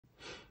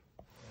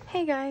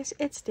Hey guys,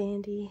 it's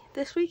Dandy.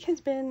 This week has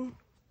been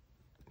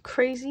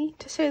crazy,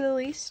 to say the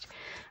least.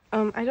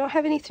 I don't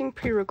have anything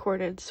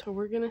pre-recorded, so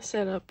we're gonna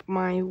set up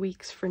my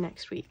weeks for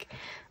next week.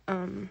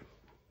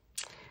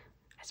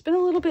 It's been a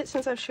little bit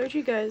since I've showed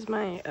you guys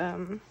my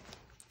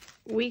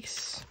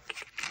weeks,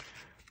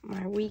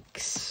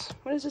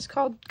 what is this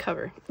called?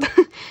 Cover.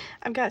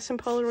 I've got some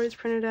Polaroids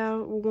printed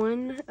out,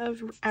 one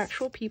of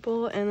actual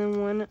people, and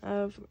then one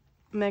of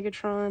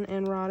Megatron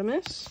and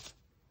Rodimus.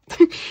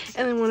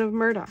 And then one of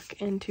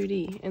Murdoch in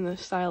 2D in the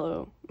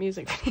Stylo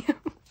music video.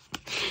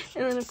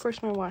 And then of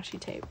course my washi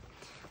tape.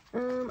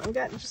 I've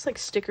got just like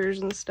stickers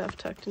and stuff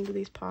tucked into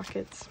these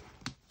pockets.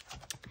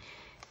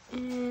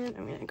 And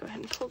I'm gonna go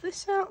ahead and pull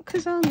this out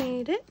because I'll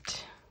need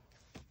it.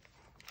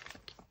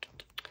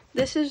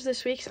 This is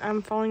this week's.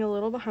 I'm falling a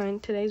little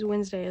behind. Today's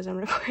Wednesday as I'm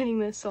recording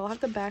this, so I'll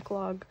have to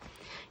backlog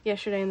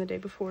yesterday and the day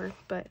before,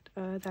 but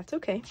that's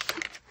okay.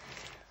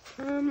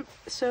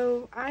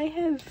 So I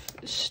have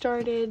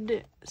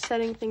started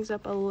setting things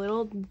up a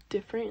little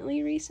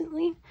differently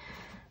recently,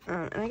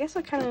 and I guess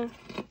I don't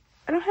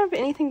have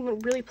anything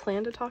really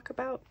planned to talk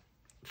about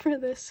for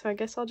this, so I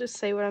guess I'll just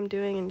say what I'm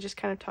doing and just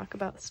kind of talk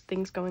about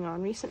things going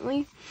on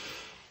recently.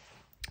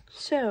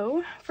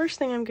 So, first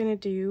thing I'm gonna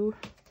do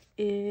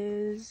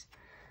is,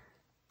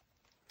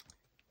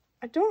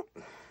 I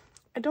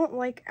don't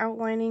like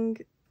outlining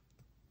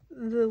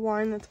the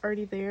line that's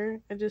already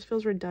there. It just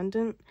feels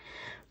redundant.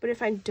 But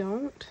if I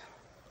don't,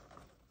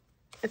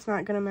 it's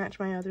not gonna match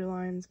my other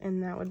lines,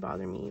 and that would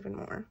bother me even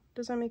more.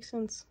 Does that make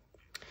sense?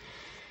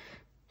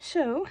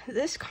 So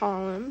this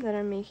column that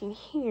I'm making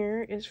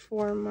here is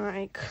for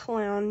my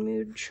clown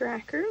mood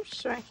tracker,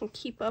 so I can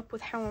keep up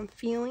with how I'm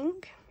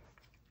feeling.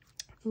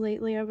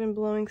 Lately I've been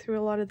blowing through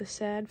a lot of the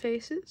sad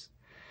faces,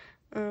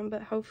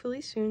 but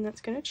hopefully soon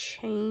that's gonna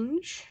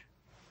change.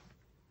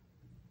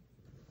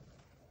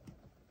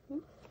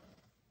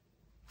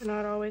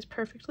 Not always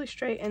perfectly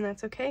straight, and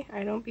that's okay.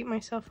 I don't beat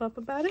myself up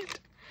about it.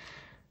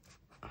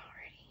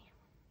 Alrighty.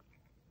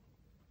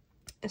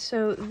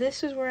 So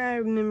this is where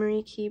I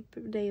memory keep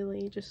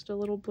daily, just a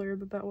little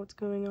blurb about what's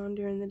going on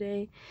during the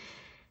day.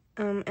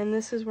 And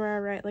this is where I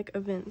write like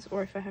events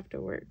or if I have to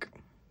work.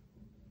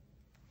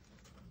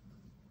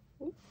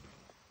 Oop.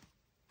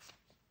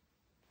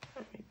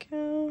 There we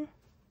go.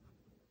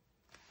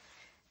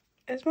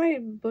 As my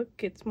book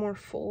gets more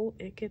full,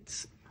 it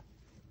gets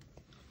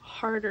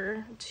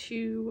harder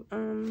to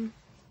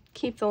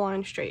keep the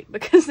line straight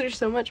because there's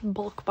so much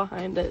bulk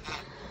behind it.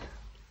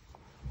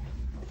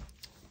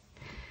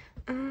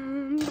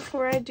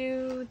 Before I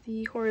do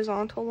the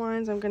horizontal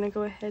lines, I'm gonna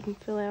go ahead and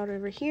fill out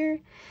over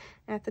here.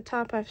 At the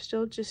top, I'm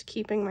still just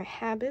keeping my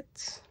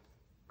habits.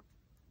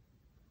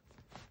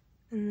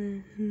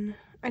 And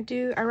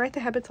then I write the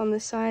habits on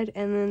this side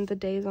and then the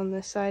days on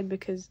this side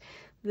because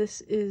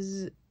this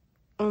is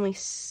only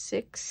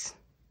 6.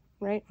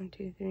 Right? 1,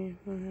 2, 3,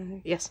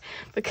 4, yes,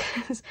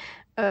 because,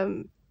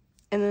 and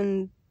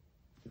then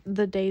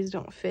the days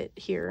don't fit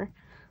here,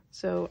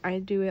 so I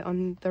do it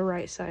on the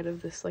right side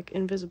of this, like,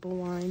 invisible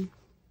line.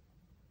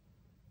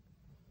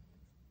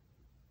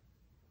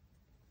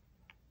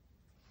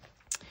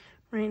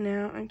 Right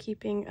now, I'm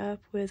keeping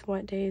up with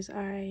what days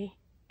I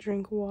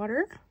drink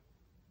water,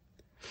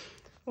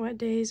 what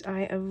days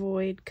I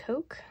avoid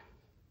Coke,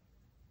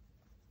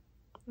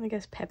 I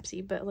guess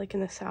Pepsi, but, like,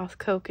 in the South,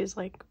 Coke is,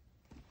 like,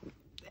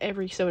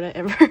 every soda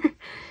ever.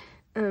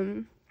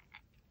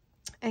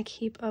 I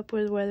keep up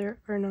with whether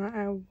or not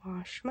I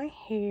wash my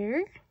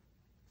hair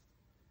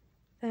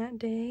that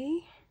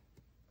day.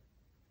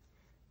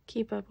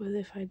 Keep up with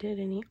if I did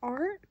any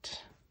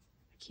art.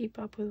 Keep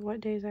up with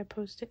what days I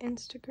post to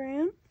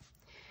Instagram.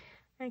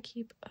 I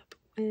keep up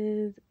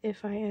with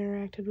if I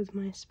interacted with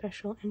my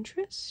special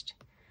interest.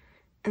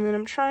 And then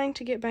I'm trying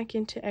to get back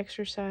into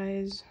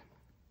exercise.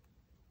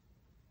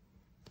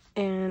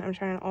 And I'm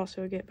trying to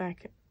also get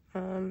back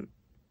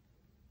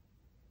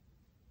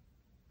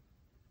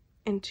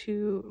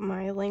into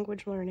my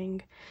language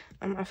learning.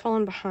 I've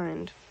fallen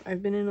behind.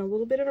 I've been in a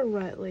little bit of a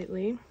rut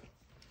lately.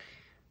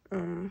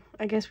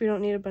 I guess we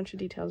don't need a bunch of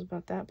details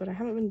about that, but I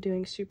haven't been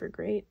doing super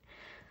great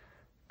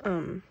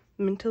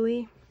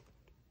mentally,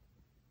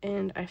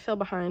 and I fell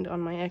behind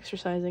on my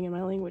exercising and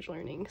my language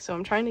learning, so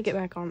I'm trying to get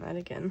back on that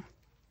again.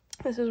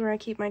 This is where I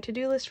keep my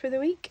to-do list for the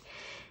week,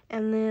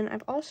 and then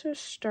I've also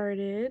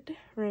started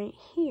right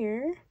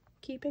here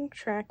keeping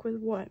track with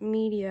what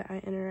media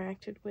I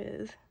interacted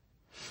with.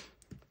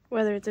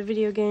 Whether it's a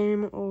video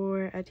game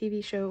or a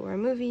TV show or a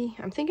movie.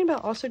 I'm thinking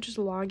about also just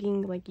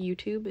logging like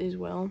YouTube as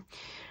well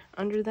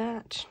under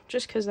that,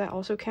 just because that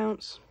also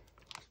counts.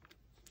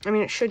 I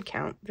mean, it should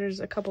count.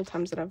 There's a couple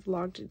times that I've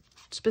logged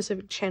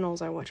specific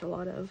channels I watch a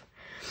lot of.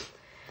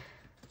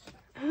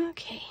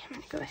 Okay, I'm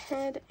gonna go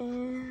ahead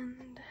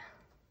and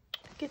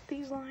get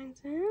these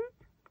lines in.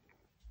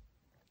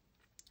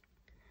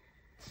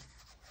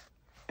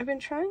 I've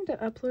been trying to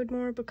upload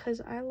more because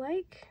I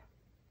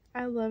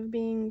love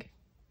being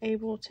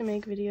able to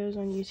make videos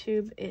on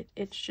YouTube.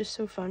 It's just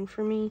so fun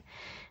for me,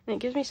 and it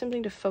gives me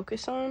something to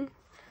focus on.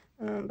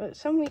 But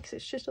some weeks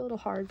it's just a little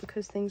hard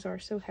because things are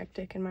so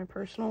hectic in my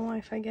personal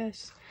life, I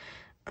guess.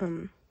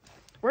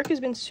 Work has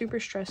been super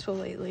stressful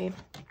lately.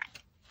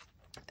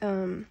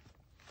 But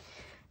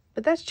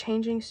that's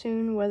changing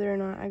soon, whether or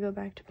not I go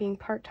back to being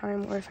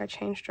part-time or if I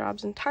change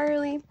jobs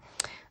entirely.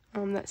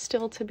 That's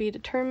still to be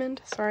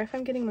determined. Sorry if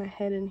I'm getting my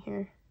head in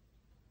here.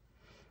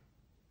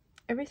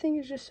 Everything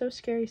is just so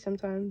scary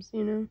sometimes,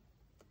 you know?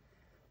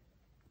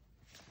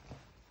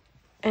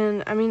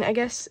 And, I mean, I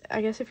guess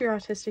if you're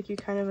autistic, you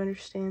kind of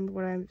understand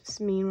what I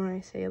mean when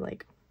I say,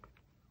 like,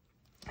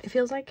 it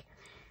feels like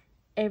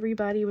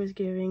everybody was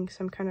giving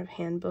some kind of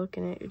handbook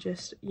and it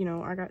just, you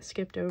know, I got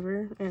skipped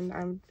over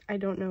and I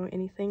don't know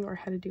anything or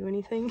how to do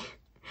anything.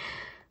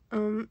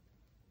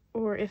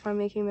 Or if I'm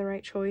making the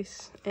right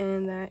choice,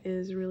 and that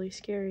is really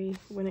scary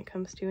when it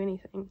comes to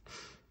anything.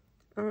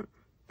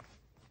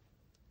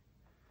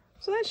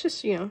 So that's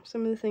just, you know,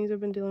 some of the things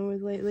I've been dealing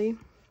with lately.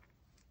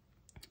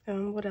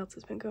 What else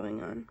has been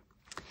going on?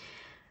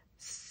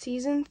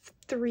 Season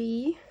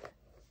 3.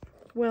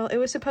 Well, it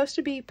was supposed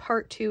to be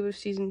part 2 of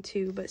season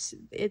 2, but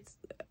it's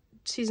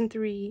season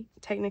 3,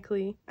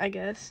 technically, I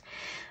guess,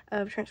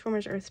 of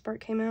Transformers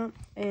Earthspark came out,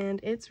 and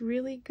it's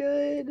really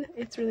good.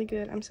 It's really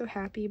good. I'm so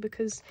happy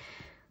because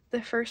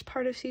the first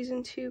part of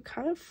season 2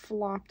 kind of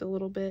flopped a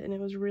little bit, and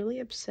it was really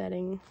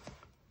upsetting.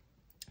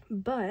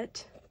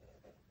 But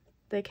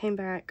they came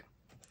back.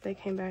 They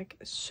came back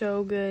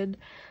so good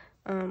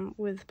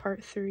with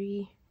part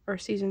 3, or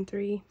season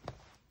 3.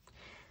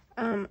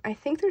 I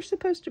think there's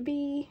supposed to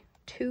be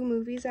 2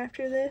 movies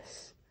after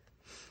this,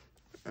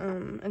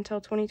 until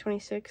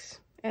 2026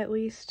 at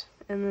least,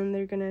 and then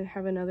they're gonna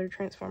have another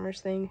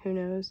Transformers thing, who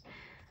knows.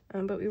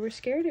 But we were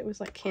scared it was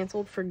like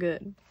canceled for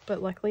good,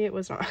 but luckily it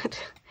was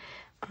not.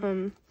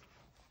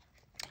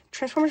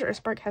 Transformers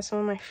Earthspark has some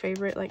of my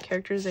favorite like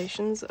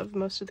characterizations of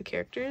most of the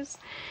characters,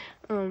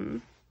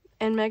 and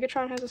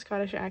Megatron has a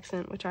Scottish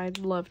accent, which I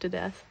love to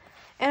death.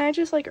 And I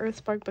just like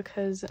Earthspark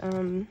because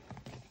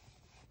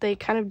they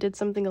kind of did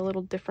something a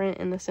little different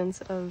in the sense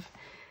of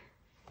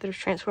there's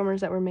Transformers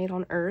that were made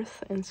on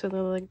Earth, and so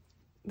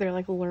they're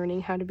like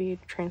learning how to be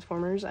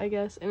Transformers, I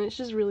guess, and it's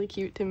just really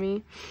cute to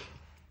me.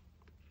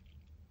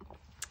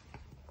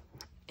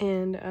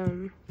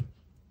 And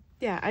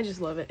yeah, I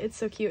just love it. It's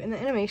so cute, and the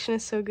animation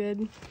is so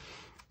good.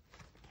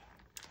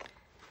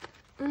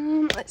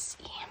 Let's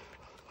see.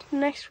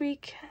 Next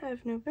week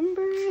of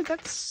November,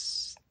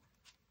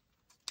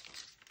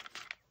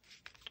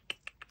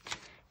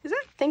 is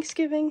that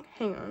Thanksgiving?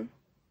 Hang on.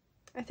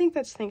 I think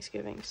that's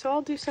Thanksgiving. So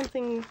I'll do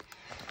something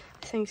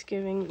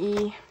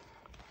Thanksgiving-y.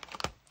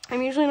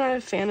 I'm usually not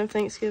a fan of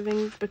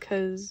Thanksgiving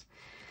because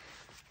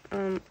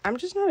I'm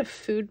just not a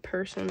food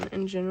person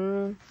in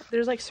general.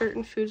 There's like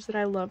certain foods that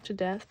I love to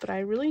death, but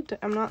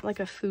I'm not like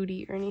a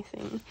foodie or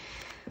anything.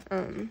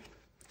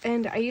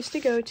 And I used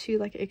to go to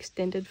like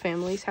extended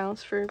family's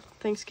house for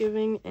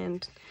Thanksgiving,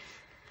 and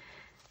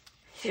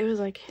it was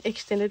like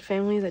extended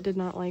family that did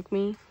not like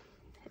me.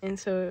 And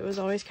so it was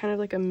always kind of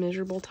like a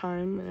miserable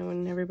time, and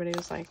when everybody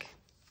was like,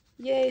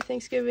 yay,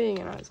 Thanksgiving,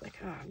 and I was like,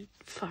 oh,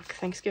 fuck,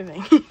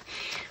 Thanksgiving.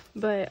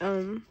 But,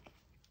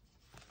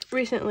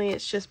 recently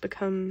it's just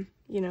become,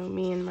 you know,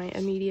 me and my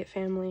immediate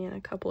family and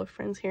a couple of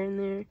friends here and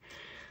there,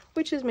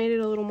 which has made it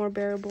a little more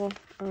bearable.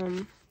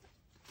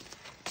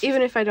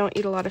 Even if I don't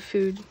eat a lot of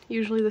food,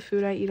 usually the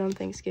food I eat on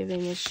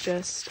Thanksgiving is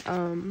just,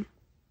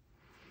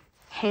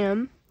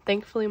 ham.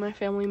 Thankfully, my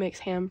family makes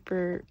ham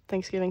for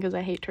Thanksgiving because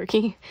I hate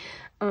turkey.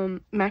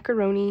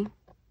 Macaroni,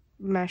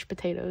 mashed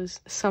potatoes,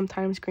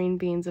 sometimes green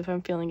beans if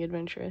I'm feeling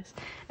adventurous,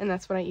 and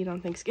that's what I eat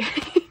on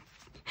Thanksgiving.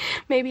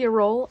 Maybe a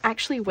roll.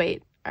 Actually,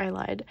 wait, I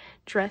lied.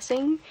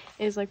 Dressing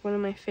is like one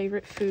of my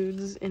favorite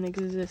foods in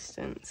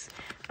existence.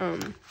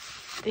 And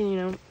you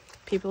know,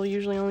 people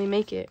usually only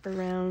make it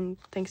around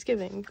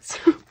Thanksgiving, so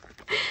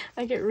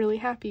I get really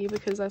happy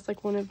because that's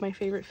like one of my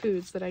favorite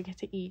foods that I get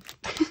to eat.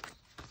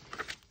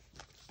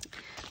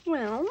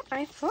 Well,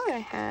 I thought I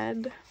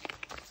had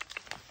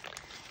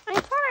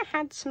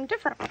some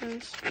different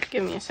ones.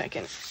 Give me a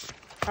second.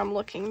 I'm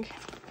looking.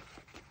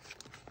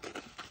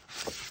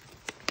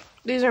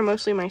 These are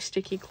mostly my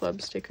Sticky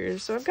Club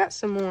stickers, so I've got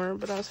some more,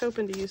 but I was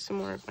hoping to use some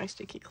more of my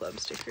Sticky Club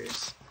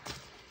stickers.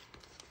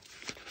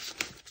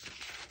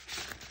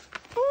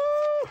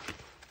 Ooh.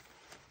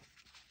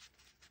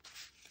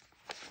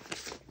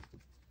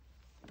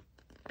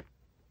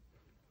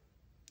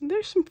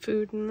 There's some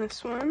food in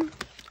this one.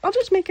 I'll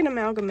just make an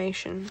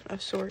amalgamation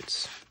of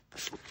sorts.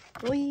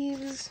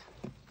 Leaves.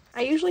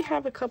 I usually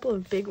have a couple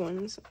of big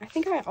ones. I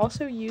think I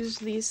also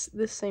used this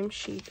same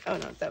sheet. Oh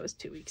no, that was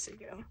 2 weeks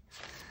ago.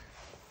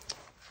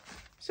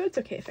 So it's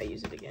okay if I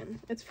use it again.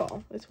 It's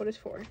fall. It's what it's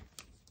for.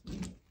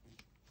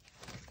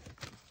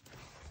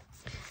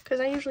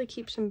 Because I usually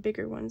keep some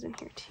bigger ones in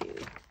here too.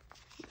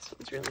 This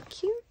one's really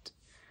cute.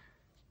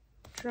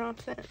 Drop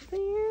that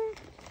there.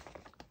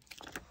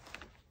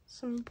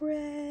 Some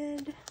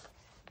bread.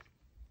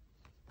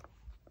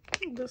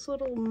 This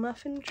little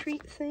muffin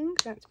treat thing,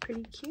 that's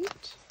pretty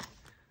cute.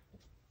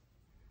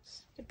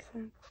 Stick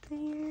that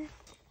there.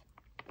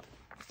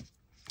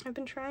 I've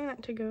been trying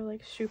not to go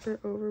like super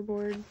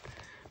overboard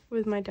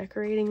with my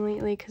decorating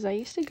lately, because I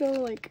used to go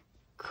like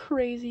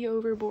crazy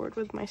overboard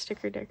with my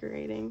sticker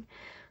decorating,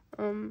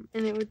 and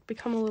it would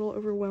become a little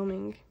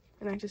overwhelming,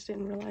 and I just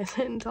didn't realize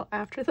it until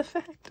after the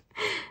fact.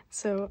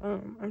 So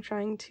I'm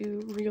trying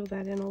to reel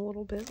that in a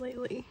little bit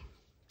lately.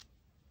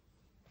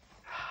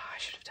 I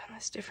should have done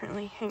this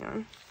differently. Hang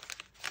on.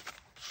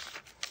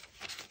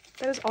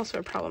 That is also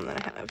a problem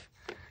that I have.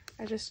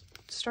 I just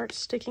start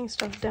sticking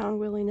stuff down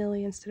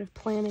willy-nilly instead of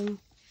planning.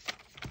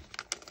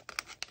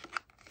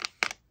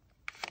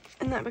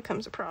 And that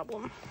becomes a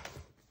problem.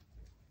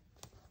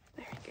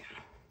 There we go.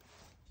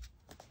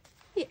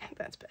 Yeah,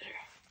 that's better.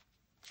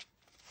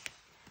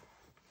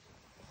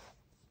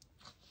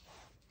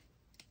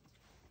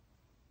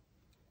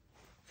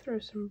 Throw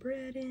some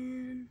bread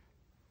in.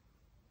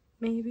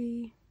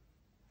 Maybe.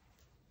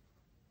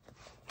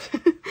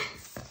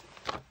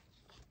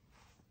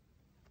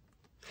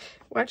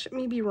 Watch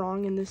me be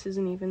wrong and this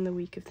isn't even the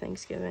week of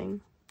Thanksgiving.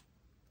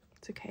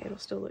 It's okay, it'll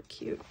still look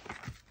cute.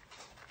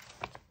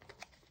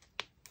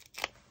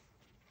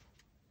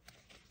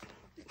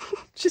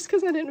 Just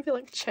because I didn't feel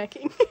like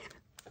checking.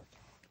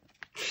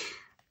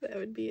 That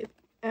would be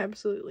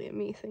absolutely a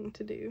me thing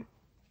to do.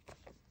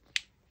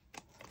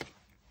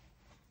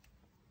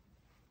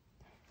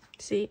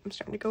 See, I'm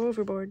starting to go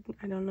overboard.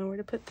 I don't know where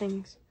to put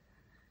things.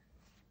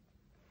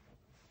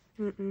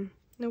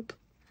 Nope.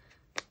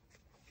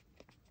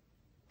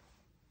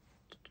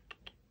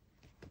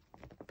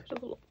 Put a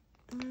little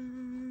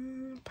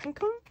pine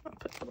cone? I'll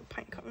put a little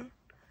pine cone.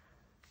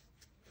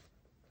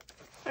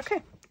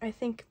 Okay, I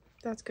think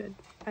that's good.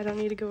 I don't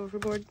need to go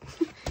overboard.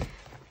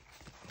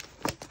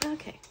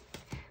 Okay.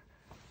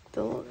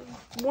 The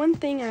one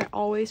thing I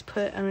always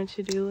put on a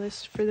to-do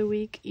list for the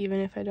week, even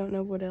if I don't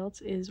know what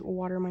else, is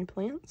water my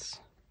plants.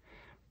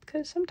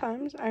 Because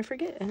sometimes I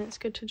forget, and it's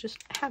good to just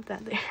have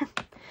that there.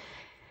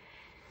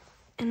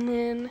 And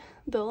then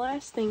the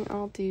last thing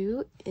I'll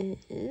do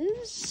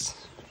is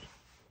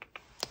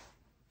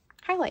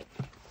highlight.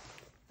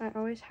 I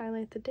always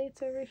highlight the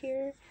dates over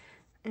here.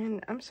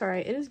 And I'm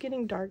sorry, it is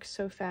getting dark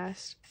so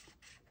fast.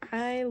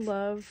 I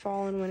love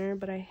fall and winter,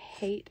 but I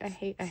hate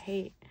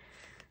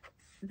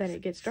that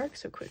it gets dark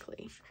so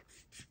quickly.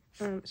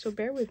 So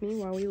bear with me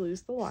while we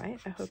lose the light.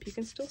 I hope you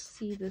can still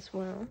see this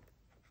well.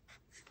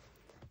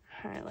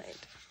 Highlight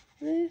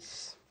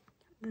this,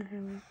 and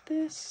highlight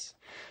this.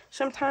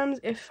 Sometimes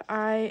if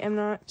I am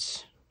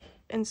not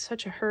in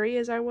such a hurry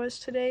as I was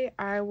today,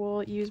 I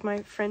will use my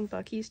friend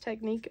Bucky's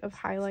technique of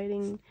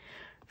highlighting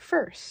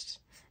first,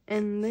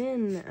 and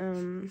then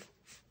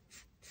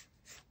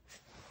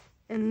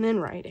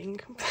writing.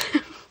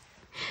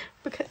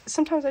 Because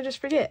sometimes I just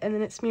forget, and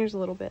then it smears a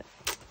little bit,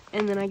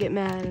 and then I get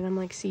mad, and I'm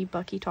like, see,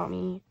 Bucky taught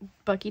me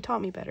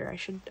better. I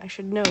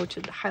should know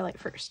to highlight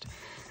first.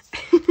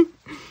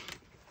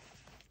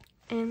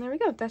 And there we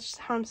go. That's just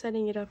how I'm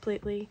setting it up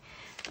lately.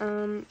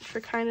 For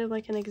kind of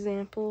like an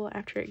example,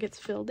 after it gets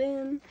filled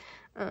in,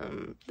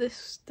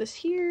 this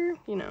here,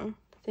 you know,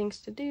 things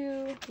to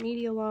do,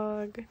 media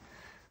log,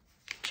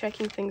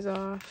 checking things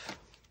off.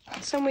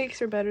 Some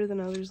weeks are better than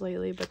others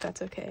lately, but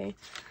that's okay.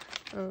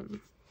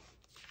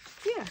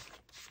 Yeah.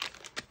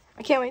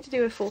 I can't wait to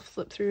do a full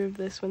flip through of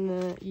this when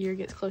the year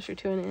gets closer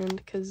to an end,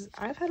 because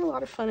I've had a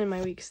lot of fun in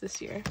my weeks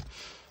this year.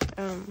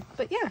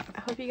 But yeah,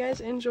 I hope you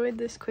guys enjoyed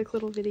this quick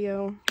little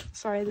video.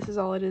 Sorry this is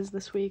all it is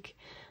this week.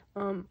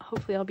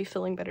 Hopefully I'll be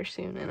feeling better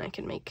soon and I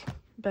can make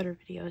better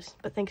videos.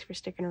 But thanks for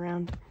sticking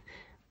around.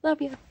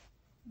 Love ya.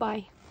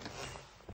 Bye.